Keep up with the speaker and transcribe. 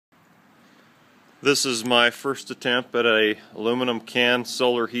This is my first attempt at a aluminum can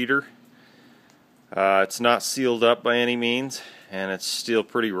solar heater. It's not sealed up by any means, and it's still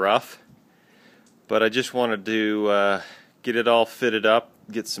pretty rough. But I just wanted to get it all fitted up,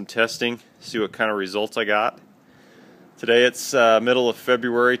 get some testing, see what kind of results I got. Today it's middle of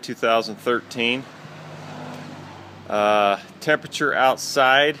February 2013. Temperature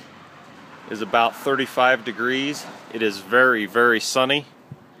outside is about 35 degrees. It is very, very sunny,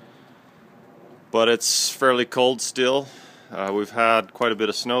 but it's fairly cold still. We've had quite a bit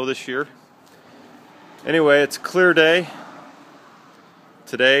of snow this year. Anyway, it's a clear day.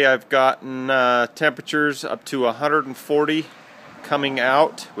 Today I've gotten temperatures up to 140 coming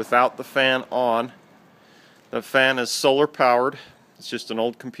out without the fan on. The fan is solar powered. It's just an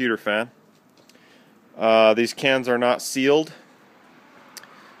old computer fan. These cans are not sealed.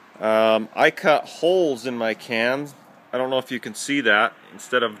 I cut holes in my cans. I don't know if you can see that.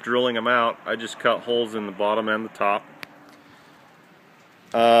 Instead of drilling them out, I just cut holes in the bottom and the top.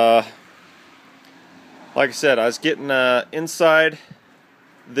 Like I said, I was getting inside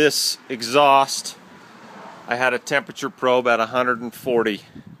this exhaust. I had a temperature probe at 140.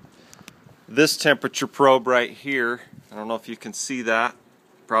 This temperature probe right here, I don't know if you can see that,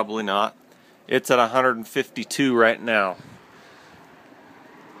 probably not. It's at 152 right now.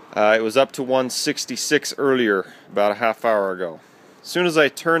 It was up to 166 earlier, about a half hour ago. As soon as I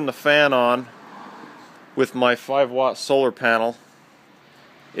turn the fan on with my 5-watt solar panel,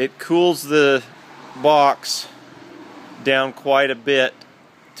 it cools the box down quite a bit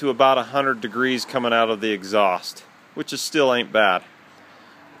to about 100 degrees coming out of the exhaust, which is still ain't bad.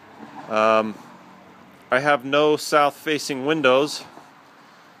 I have no south-facing windows,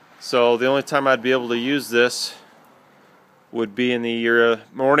 so the only time I'd be able to use this would be in the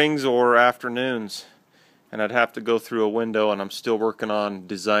mornings or afternoons, and I'd have to go through a window, and I'm still working on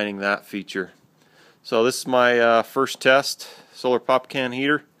designing that feature. So this is my first test solar pop can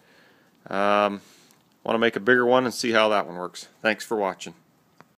heater. Want to make a bigger one and see how that one works. Thanks for watching.